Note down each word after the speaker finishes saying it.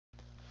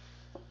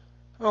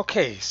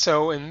Okay,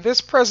 so in this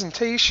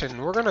presentation,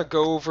 we're going to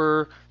go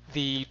over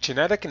the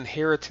genetic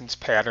inheritance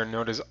pattern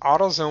known as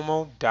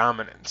autosomal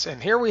dominance.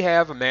 And here we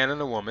have a man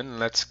and a woman, and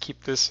let's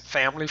keep this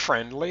family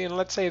friendly, and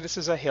let's say this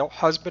is a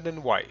husband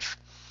and wife.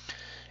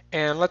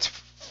 And let's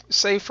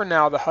say for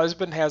now the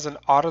husband has an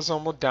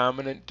autosomal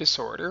dominant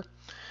disorder,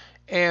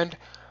 and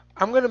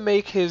I'm going to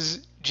make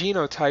his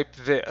genotype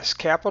this,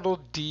 capital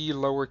D,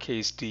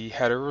 lowercase d,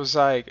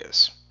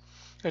 heterozygous.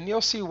 And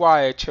you'll see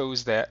why I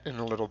chose that in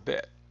a little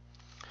bit.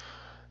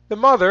 The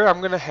mother,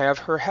 I'm going to have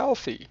her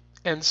healthy,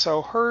 and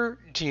so her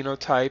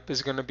genotype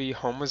is going to be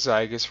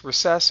homozygous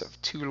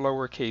recessive, two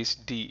lowercase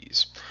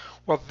d's.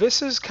 Well,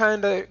 this is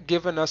kind of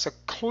giving us a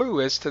clue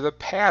as to the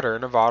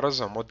pattern of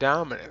autosomal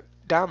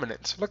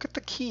dominance. Look at the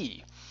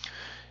key.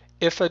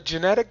 If a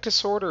genetic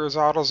disorder is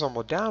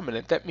autosomal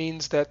dominant, that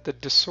means that the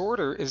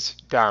disorder is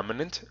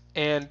dominant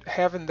and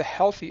having the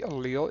healthy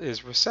allele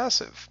is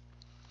recessive.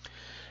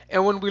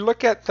 And when we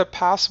look at the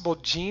possible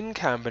gene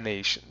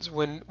combinations,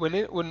 when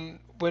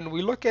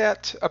we look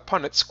at a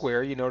Punnett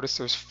square, you notice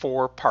there's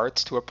 4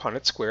 parts to a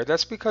Punnett square.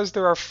 That's because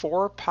there are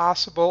 4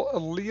 possible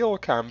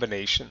allele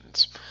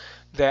combinations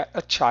that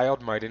a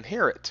child might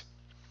inherit.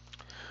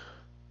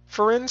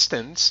 For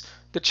instance,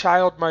 the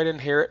child might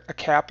inherit a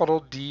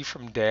capital D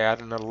from dad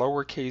and a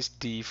lowercase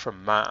d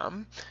from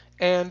mom,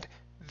 and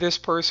this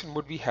person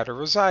would be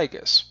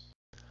heterozygous.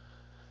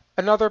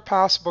 Another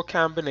possible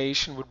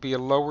combination would be a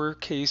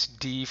lowercase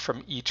d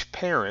from each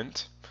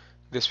parent.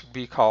 This would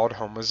be called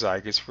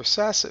homozygous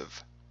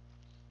recessive.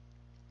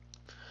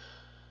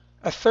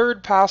 A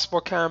third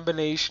possible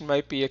combination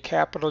might be a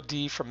capital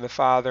D from the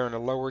father and a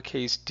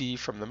lowercase d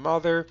from the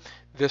mother.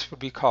 This would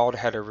be called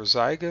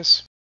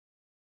heterozygous.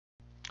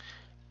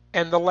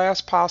 And the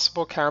last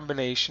possible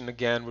combination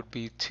again would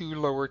be 2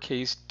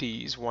 lowercase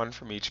d's, one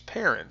from each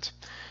parent.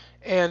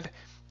 And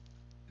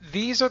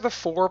these are the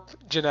 4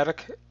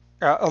 genetic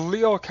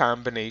allele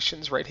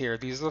combinations right here.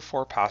 These are the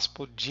 4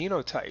 possible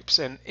genotypes.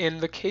 And in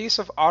the case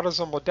of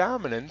autosomal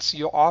dominance,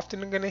 you're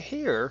often going to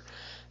hear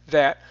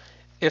that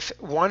if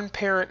one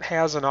parent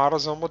has an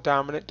autosomal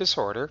dominant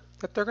disorder,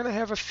 that they're going to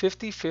have a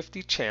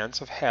 50-50 chance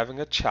of having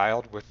a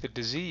child with the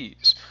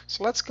disease.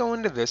 So let's go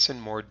into this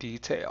in more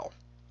detail.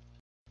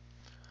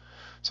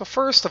 So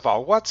first of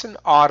all, what's an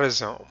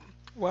autosome?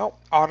 Well,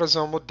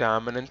 autosomal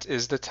dominant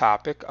is the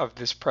topic of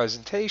this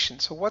presentation.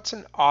 So what's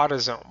an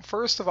autosome?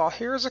 First of all,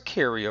 here's a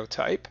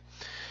karyotype.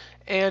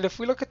 And if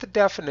we look at the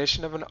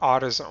definition of an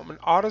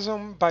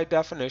autosome by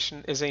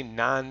definition is a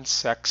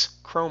non-sex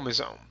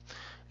chromosome.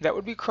 That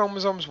would be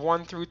chromosomes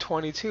 1 through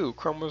 22,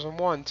 chromosome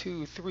 1,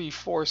 2, 3,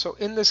 4. So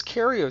in this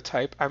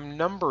karyotype, I'm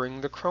numbering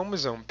the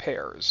chromosome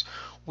pairs.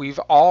 We've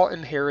all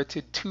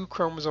inherited 2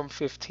 chromosome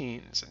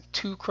 15s, and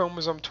 2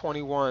 chromosome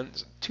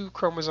 21s, and 2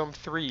 chromosome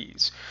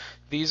 3s.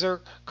 These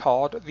are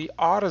called the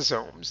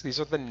autosomes. These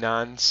are the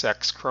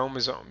non-sex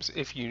chromosomes.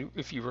 If you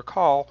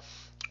recall,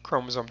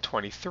 chromosome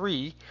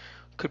 23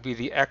 could be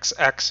the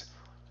XX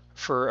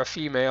for a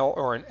female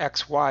or an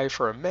XY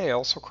for a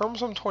male, so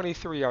chromosome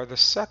 23 are the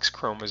sex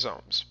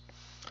chromosomes.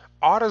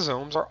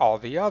 Autosomes are all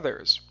the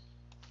others.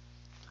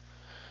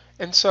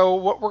 And so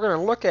what we're going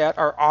to look at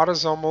are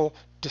autosomal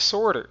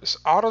disorders.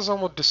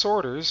 Autosomal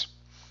disorders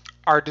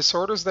are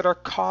disorders that are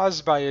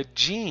caused by a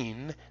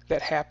gene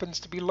that happens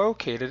to be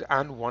located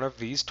on one of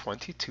these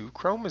 22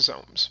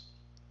 chromosomes.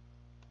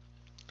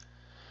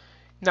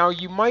 Now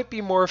you might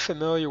be more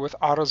familiar with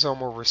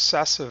autosomal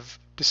recessive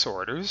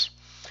disorders.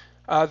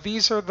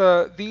 These are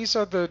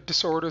the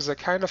disorders that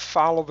kind of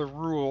follow the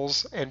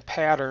rules and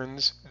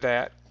patterns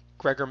that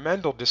Gregor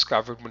Mendel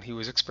discovered when he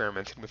was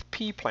experimenting with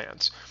pea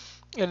plants.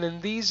 And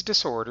in these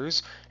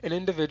disorders, an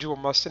individual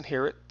must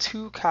inherit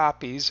 2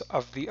 copies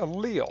of the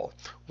allele,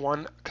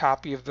 1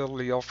 copy of the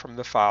allele from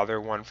the father,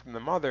 1 from the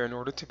mother, in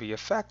order to be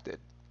affected.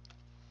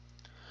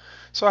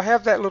 So I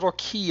have that little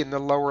key in the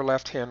lower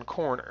left-hand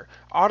corner.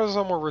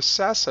 Autosomal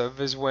recessive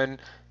is when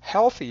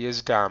healthy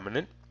is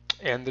dominant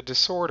and the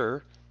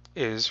disorder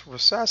is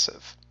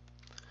recessive.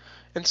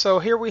 And so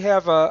here we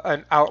have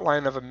an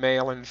outline of a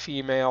male and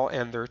female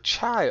and their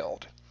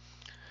child.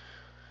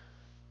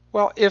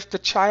 Well, if the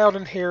child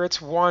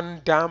inherits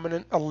 1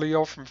 dominant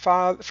allele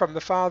from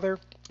the father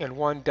and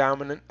 1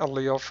 dominant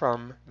allele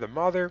from the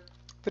mother,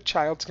 the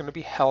child's going to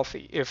be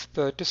healthy if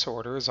the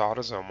disorder is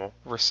autosomal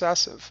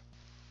recessive.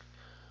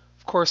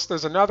 Of course,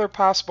 there's another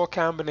possible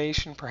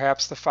combination.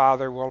 Perhaps the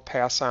father will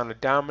pass on a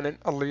dominant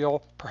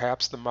allele,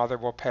 perhaps the mother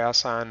will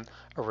pass on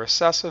a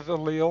recessive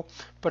allele,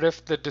 but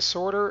if the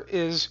disorder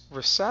is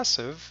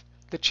recessive,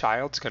 the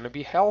child's going to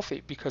be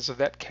healthy because of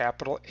that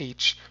capital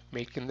H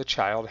making the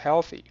child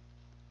healthy.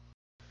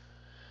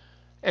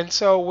 And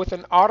so with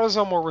an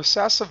autosomal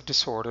recessive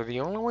disorder, the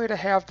only way to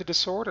have the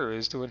disorder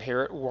is to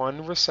inherit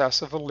 1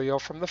 recessive allele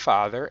from the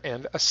father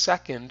and a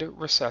 2nd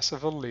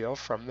recessive allele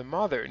from the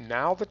mother.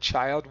 Now the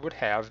child would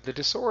have the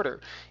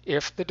disorder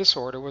if the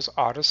disorder was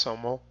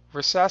autosomal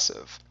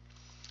recessive.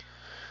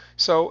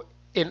 So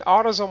in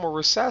autosomal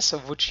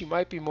recessive, which you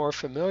might be more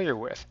familiar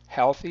with,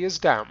 healthy is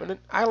dominant.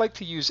 I like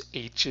to use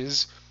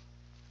H's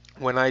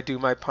when I do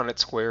my Punnett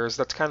squares,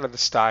 that's kind of the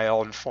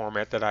style and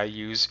format that I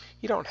use.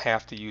 You don't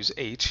have to use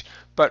H,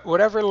 but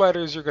whatever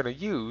letters you're going to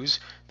use,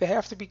 they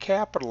have to be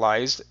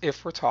capitalized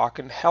if we're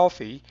talking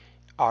healthy,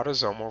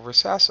 autosomal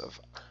recessive.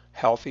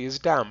 Healthy is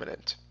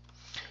dominant.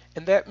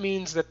 And that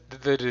means that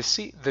the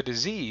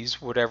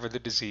disease, whatever the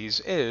disease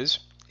is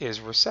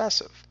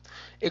recessive.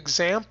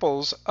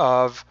 Examples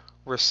of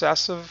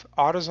recessive,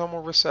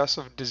 autosomal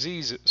recessive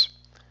diseases.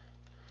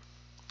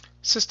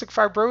 Cystic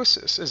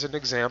fibrosis is an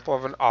example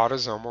of an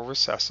autosomal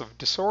recessive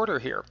disorder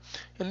here.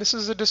 And this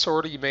is a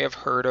disorder you may have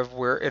heard of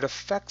where it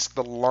affects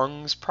the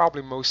lungs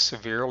probably most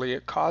severely.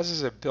 It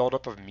causes a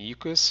buildup of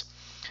mucus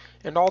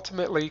and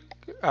ultimately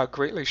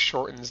greatly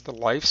shortens the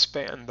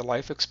lifespan, the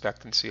life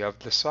expectancy of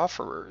the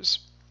sufferers.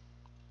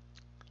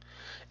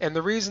 And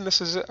the reason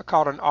this is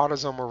called an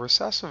autosomal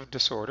recessive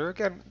disorder,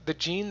 again, the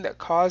gene that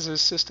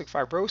causes cystic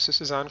fibrosis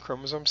is on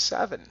chromosome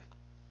 7.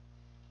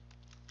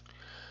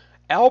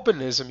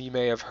 Albinism, you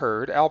may have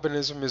heard.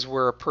 Albinism is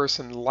where a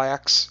person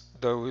lacks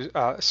those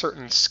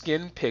certain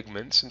skin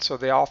pigments, and so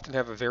they often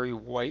have a very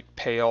white,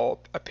 pale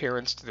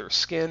appearance to their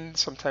skin.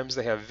 Sometimes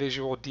they have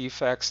visual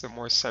defects. They're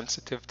more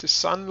sensitive to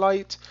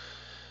sunlight.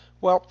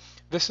 Well,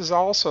 this is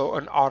also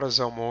an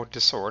autosomal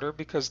disorder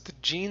because the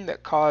gene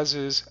that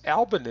causes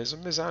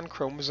albinism is on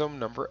chromosome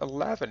number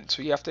 11.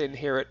 So you have to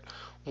inherit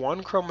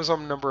one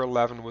chromosome number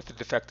 11 with the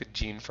defective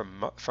gene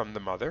from the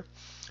mother,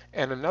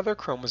 and another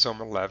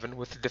chromosome 11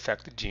 with the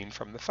defective gene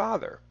from the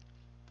father.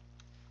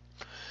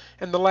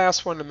 And the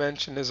last one to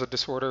mention is a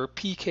disorder,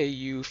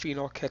 PKU,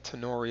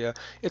 phenylketonuria.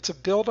 It's a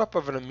buildup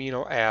of an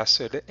amino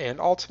acid, and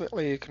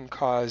ultimately it can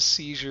cause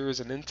seizures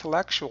and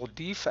intellectual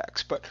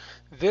defects. But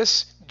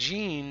this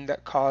gene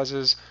that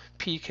causes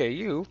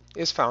PKU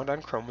is found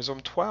on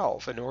chromosome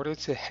 12. In order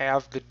to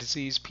have the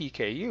disease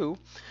PKU,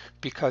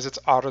 because it's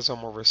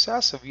autosomal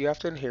recessive, you have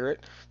to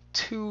inherit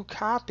 2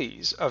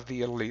 copies of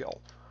the allele.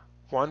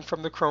 One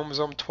from the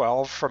chromosome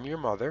 12 from your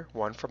mother,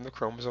 one from the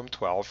chromosome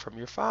 12 from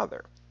your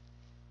father.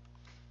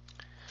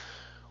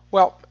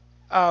 Well,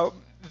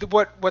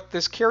 what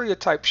this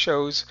karyotype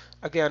shows,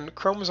 again,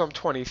 chromosome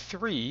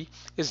 23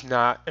 is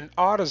not an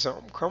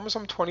autosome.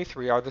 Chromosome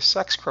 23 are the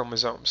sex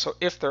chromosomes. So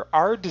if there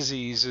are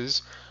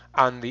diseases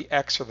on the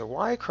X or the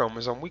Y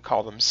chromosome, we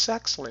call them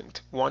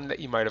sex-linked. One that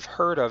you might have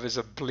heard of is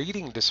a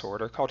bleeding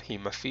disorder called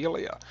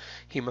hemophilia.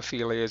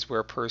 Hemophilia is where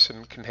a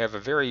person can have a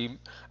very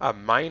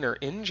minor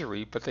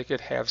injury, but they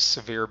could have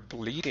severe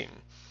bleeding.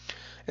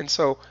 And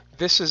so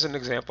this is an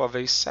example of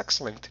a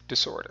sex-linked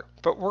disorder.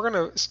 But we're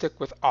going to stick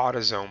with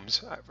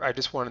autosomes. I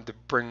just wanted to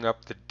bring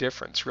up the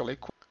difference really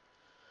quick.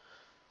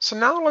 So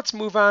now let's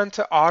move on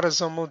to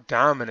autosomal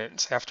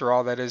dominance. After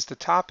all, that is the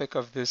topic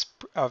of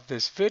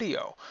this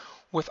video.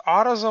 With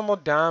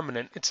autosomal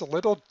dominant, it's a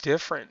little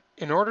different.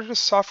 In order to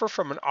suffer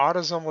from an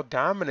autosomal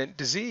dominant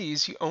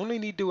disease, you only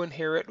need to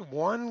inherit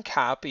one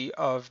copy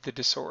of the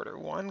disorder,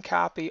 one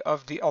copy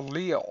of the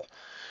allele.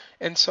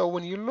 And so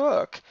when you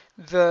look,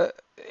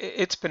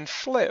 it's been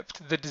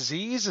flipped. The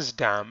disease is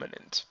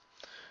dominant,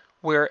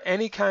 where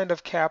any kind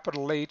of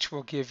capital H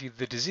will give you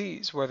the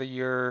disease, whether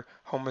you're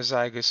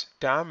homozygous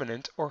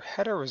dominant or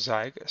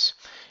heterozygous.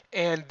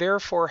 And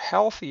therefore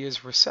healthy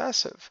is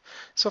recessive.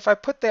 So if I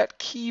put that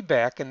key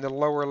back in the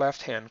lower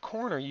left-hand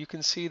corner, you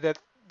can see that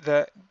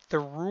the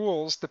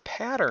rules, the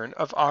pattern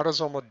of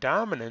autosomal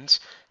dominance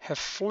have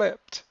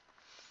flipped.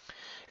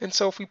 And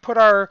so if we put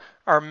our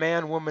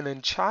man, woman,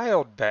 and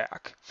child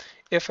back,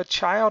 if a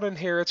child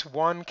inherits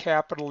one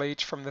capital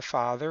H from the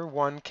father,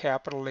 one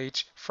capital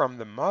H from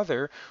the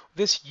mother,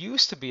 this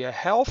used to be a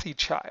healthy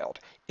child.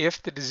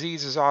 If the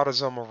disease is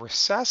autosomal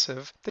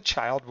recessive, the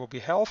child will be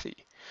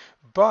healthy.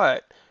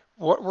 But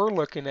what we're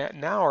looking at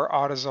now are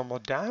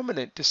autosomal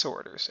dominant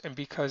disorders, and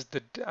because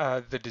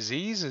the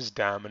disease is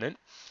dominant,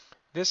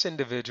 this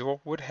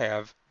individual would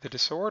have the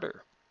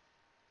disorder.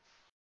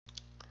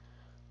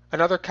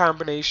 Another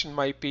combination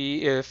might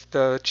be if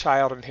the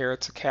child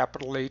inherits a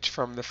capital H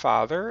from the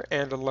father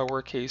and a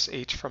lowercase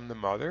h from the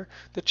mother,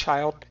 the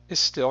child is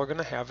still going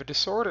to have a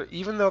disorder.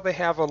 Even though they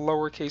have a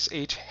lowercase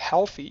h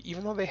healthy,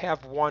 even though they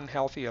have one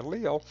healthy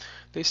allele,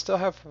 they still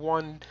have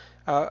one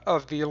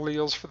of the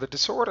alleles for the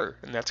disorder,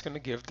 and that's going to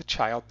give the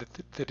child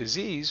the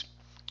disease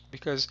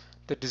because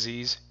the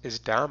disease is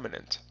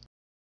dominant.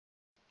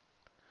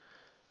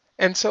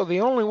 And so the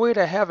only way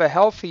to have a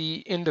healthy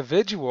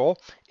individual,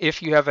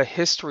 if you have a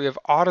history of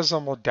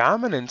autosomal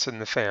dominance in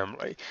the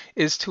family,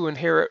 is to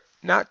inherit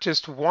not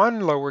just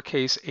one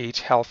lowercase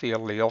h healthy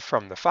allele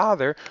from the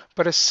father,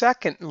 but a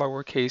second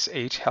lowercase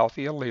h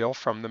healthy allele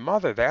from the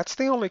mother. That's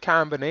the only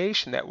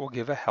combination that will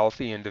give a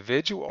healthy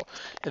individual.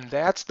 And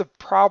that's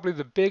probably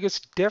the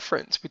biggest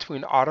difference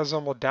between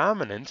autosomal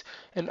dominant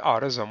and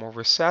autosomal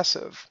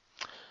recessive.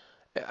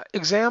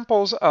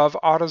 Examples of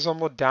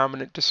autosomal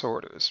dominant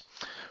disorders.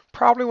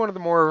 Probably one of the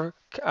more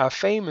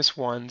famous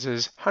ones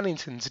is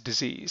Huntington's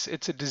disease.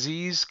 It's a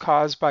disease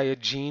caused by a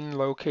gene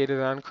located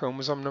on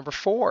chromosome number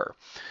 4.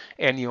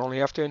 And you only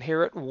have to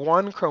inherit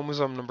one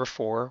chromosome number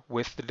 4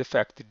 with the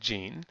defective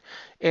gene.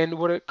 And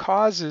what it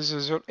causes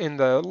is in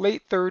the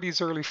late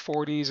 30s, early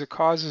 40s, it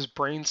causes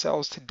brain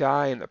cells to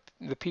die, and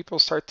the people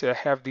start to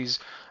have these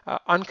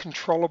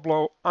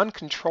uncontrollable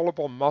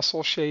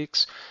muscle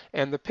shakes.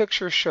 And the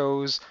picture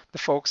shows the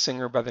folk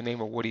singer by the name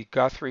of Woody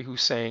Guthrie, who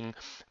sang,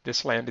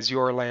 "This land is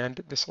your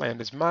land, this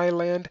land is my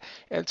land."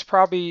 And it's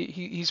probably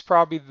he's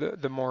probably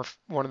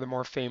one of the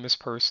more famous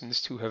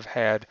persons to have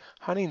had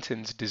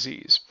Huntington's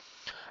disease.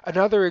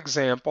 Another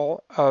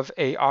example of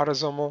a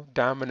autosomal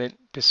dominant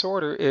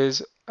disorder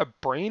is a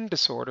brain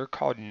disorder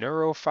called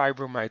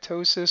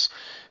neurofibromatosis.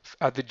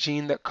 The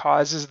gene that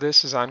causes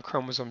this is on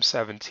chromosome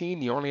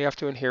 17. You only have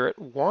to inherit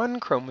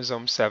one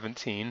chromosome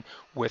 17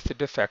 with the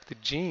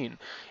defective gene.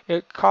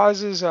 It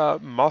causes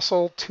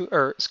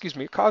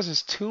it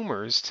causes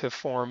tumors to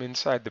form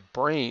inside the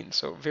brain,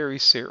 so very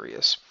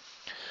serious.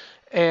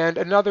 And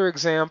another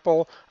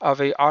example of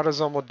a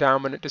autosomal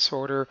dominant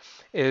disorder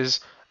is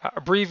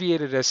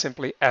abbreviated as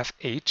simply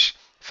FH,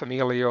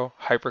 familial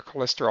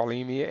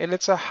hypercholesterolemia, and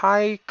it's a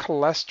high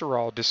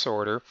cholesterol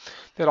disorder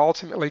that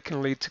ultimately can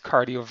lead to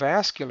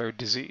cardiovascular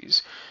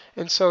disease.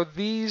 And so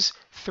these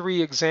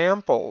three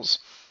examples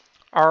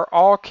are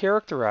all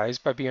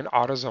characterized by being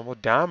autosomal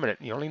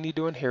dominant. You only need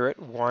to inherit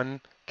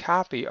one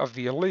copy of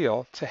the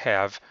allele to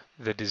have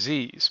the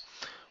disease.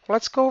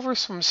 Let's go over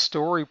some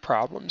story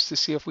problems to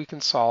see if we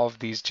can solve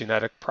these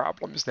genetic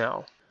problems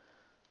now.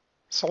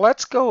 So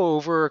let's go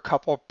over a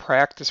couple of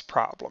practice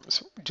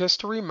problems.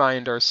 Just to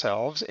remind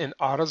ourselves, in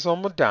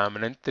autosomal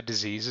dominant, the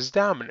disease is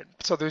dominant.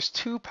 So there's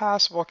two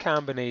possible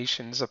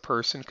combinations a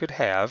person could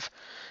have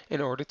in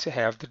order to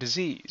have the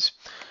disease.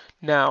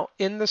 Now,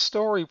 in the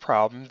story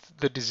problem,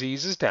 the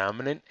disease is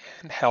dominant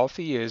and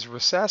healthy is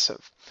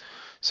recessive.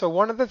 So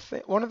one of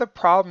the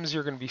problems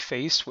you're going to be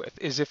faced with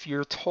is if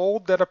you're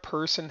told that a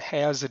person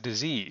has a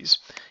disease,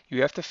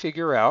 you have to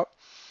figure out,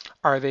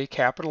 are they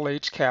capital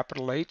H,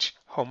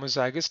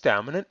 homozygous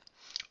dominant,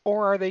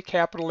 or are they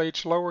capital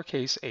H,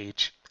 lowercase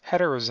h,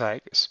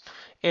 heterozygous?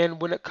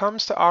 And when it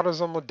comes to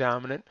autosomal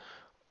dominant,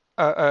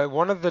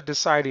 one of the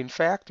deciding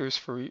factors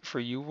for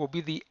you will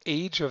be the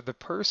age of the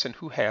person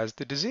who has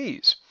the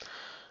disease.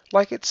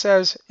 Like it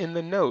says in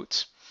the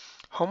notes,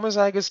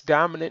 homozygous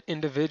dominant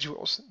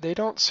individuals, they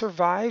don't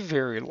survive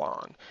very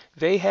long.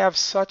 They have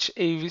such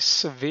a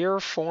severe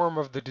form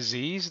of the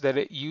disease that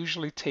it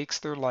usually takes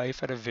their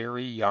life at a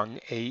very young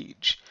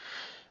age.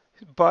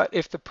 But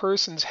if the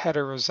person's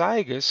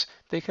heterozygous,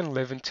 they can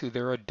live into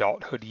their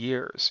adulthood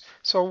years.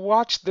 So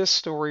watch this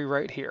story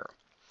right here.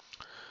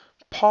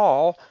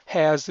 Paul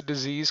has the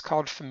disease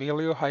called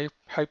familial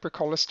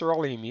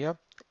hypercholesterolemia,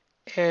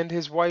 and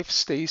his wife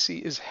Stacy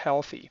is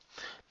healthy.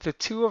 The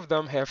two of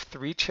them have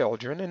 3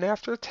 children, and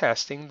after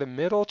testing, the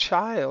middle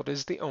child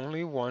is the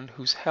only one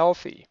who's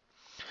healthy.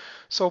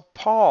 So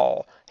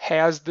Paul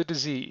has the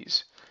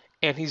disease,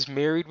 and he's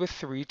married with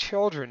 3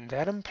 children.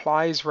 That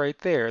implies right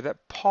there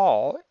that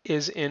Paul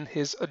is in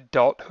his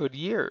adulthood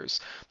years.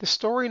 The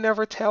story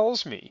never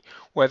tells me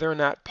whether or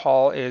not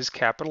Paul is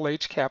capital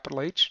H,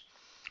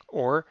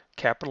 or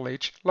capital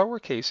H,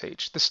 lowercase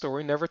h. The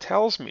story never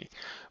tells me.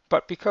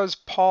 But because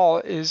Paul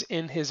is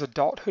in his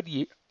adulthood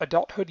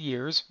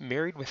years,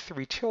 married with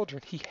 3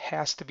 children, he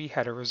has to be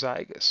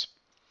heterozygous.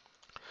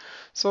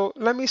 So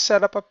let me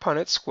set up a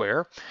Punnett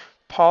square.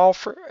 Paul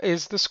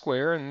is the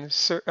square and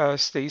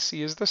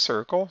Stacy is the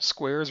circle.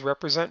 Squares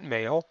represent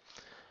male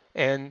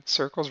and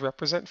circles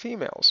represent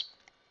females.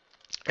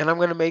 And I'm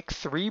going to make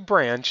 3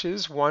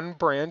 branches, 1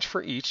 branch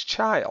for each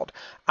child.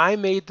 I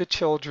made the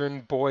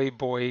children boy,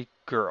 boy,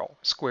 girl,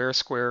 square,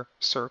 square,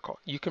 circle.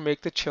 You can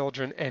make the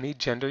children any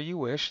gender you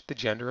wish. The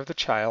gender of the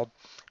child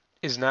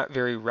is not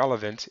very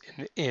relevant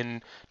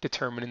in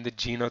determining the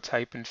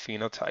genotype and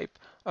phenotype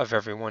of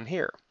everyone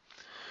here.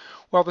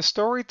 Well, the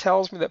story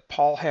tells me that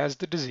Paul has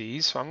the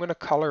disease, so I'm going to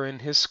color in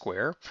his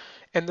square.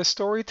 And the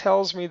story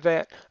tells me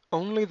that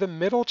only the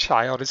middle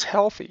child is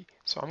healthy,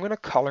 so I'm going to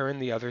color in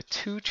the other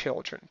 2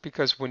 children,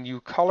 because when you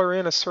color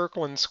in a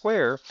circle and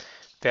square,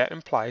 that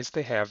implies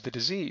they have the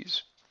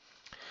disease.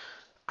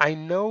 I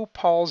know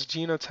Paul's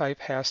genotype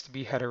has to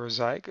be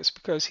heterozygous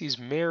because he's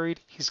married,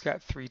 he's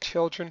got 3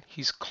 children,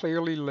 he's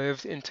clearly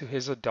lived into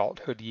his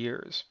adulthood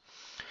years.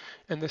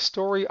 And the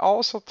story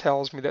also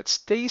tells me that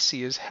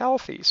Stacy is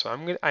healthy, so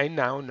I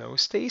now know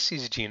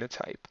Stacy's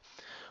genotype.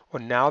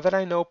 Well, now that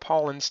I know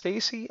Paul and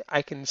Stacy,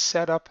 I can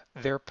set up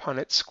their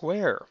Punnett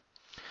square.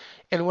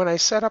 And when I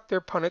set up their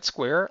Punnett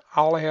square,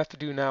 all I have to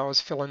do now is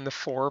fill in the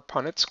 4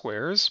 Punnett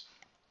squares.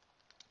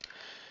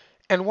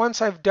 And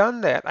once I've done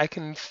that, I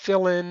can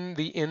fill in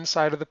the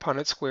inside of the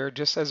Punnett square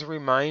just as a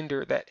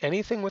reminder that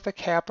anything with a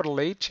capital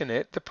H in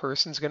it, the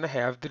person's going to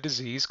have the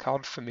disease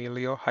called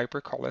familial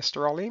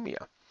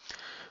hypercholesterolemia.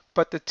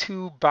 But the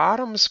two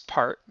bottom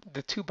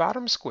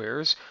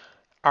squares,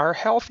 are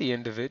healthy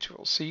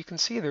individuals. So you can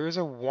see there is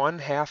a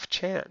 1/2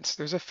 chance.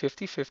 There's a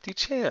 50-50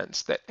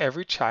 chance that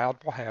every child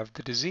will have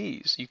the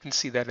disease. You can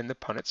see that in the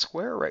Punnett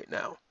square right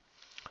now.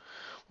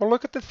 Well,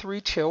 look at the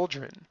 3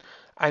 children.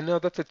 I know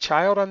that the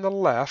child on the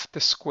left,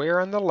 the square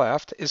on the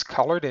left, is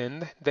colored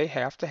in. They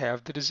have to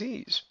have the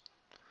disease.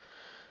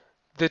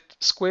 The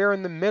square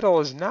in the middle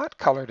is not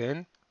colored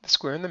in. The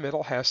square in the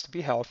middle has to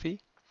be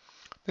healthy.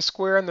 The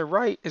square on the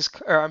right is,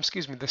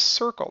 the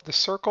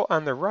circle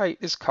on the right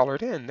is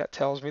colored in. That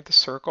tells me the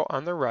circle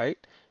on the right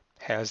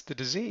has the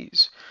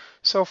disease.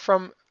 So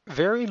from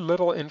very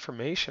little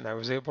information, I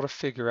was able to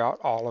figure out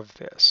all of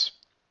this.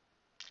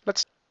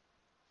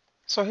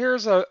 So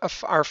here's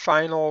our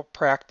final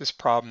practice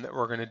problem that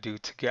we're going to do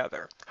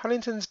together.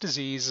 Huntington's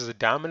disease is a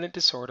dominant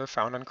disorder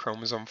found on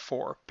chromosome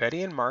 4.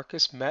 Betty and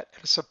Marcus met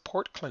at a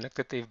support clinic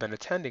that they've been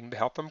attending to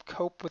help them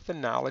cope with the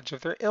knowledge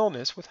of their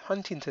illness with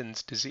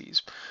Huntington's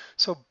disease.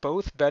 So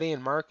both Betty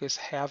and Marcus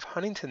have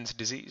Huntington's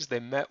disease.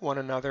 They met one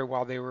another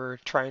while they were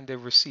trying to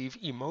receive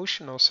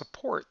emotional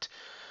support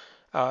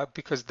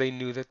because they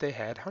knew that they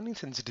had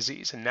Huntington's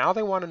disease. And now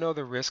they want to know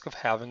the risk of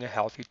having a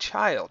healthy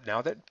child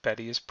now that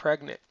Betty is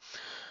pregnant.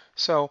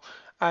 So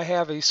I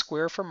have a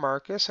square for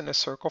Marcus and a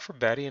circle for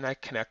Betty, and I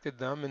connected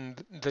them,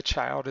 and the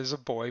child is a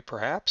boy,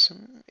 perhaps.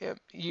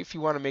 If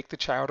you want to make the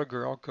child a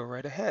girl, go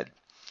right ahead.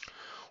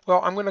 Well,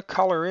 I'm going to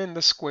color in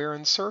the square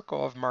and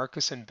circle of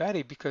Marcus and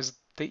Betty because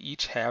they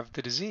each have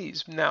the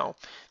disease. Now,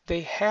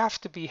 they have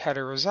to be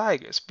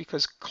heterozygous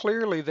because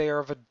clearly they are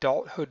of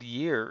adulthood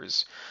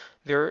years.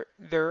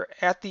 They're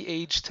at the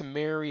age to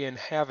marry and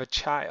have a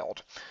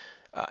child.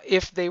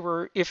 If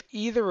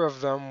either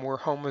of them were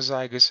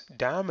homozygous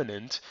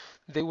dominant,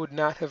 they would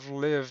not have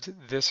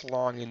lived this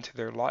long into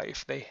their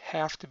life. They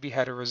have to be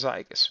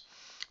heterozygous.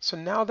 So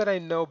now that I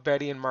know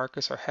Betty and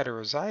Marcus are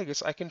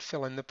heterozygous, I can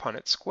fill in the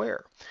Punnett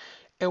square.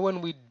 And when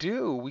we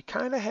do, we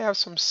kind of have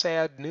some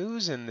sad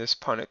news in this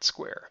Punnett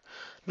square.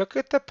 Look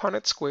at the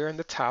Punnett square in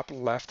the top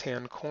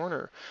left-hand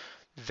corner.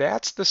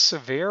 That's the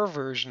severe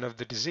version of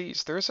the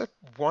disease. There's a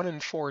 1 in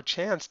 4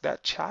 chance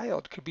that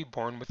child could be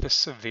born with a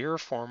severe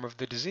form of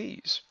the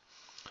disease.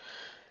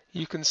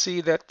 You can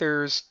see that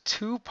there's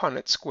 2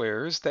 Punnett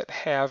squares that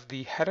have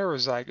the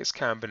heterozygous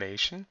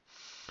combination,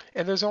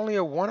 and there's only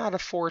a 1 out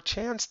of 4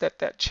 chance that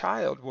that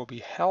child will be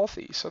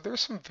healthy. So there's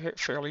some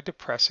fairly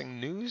depressing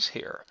news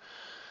here.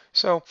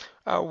 So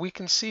we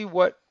can see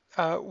that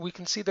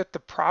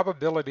the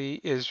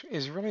probability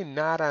is really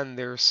not on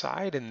their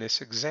side in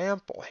this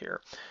example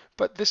here.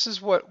 But this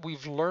is what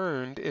we've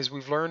learned,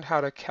 we've learned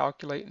how to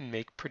calculate and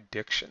make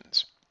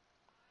predictions.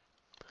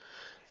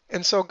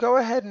 And so go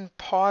ahead and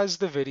pause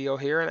the video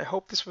here, and I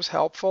hope this was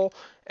helpful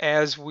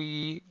as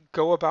we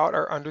go about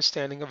our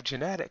understanding of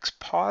genetics.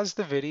 Pause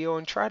the video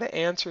and try to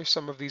answer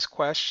some of these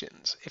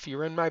questions. If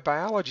you're in my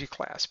biology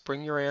class,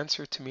 bring your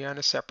answer to me on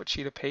a separate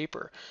sheet of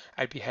paper.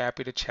 I'd be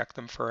happy to check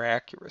them for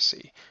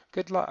accuracy.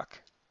 Good luck.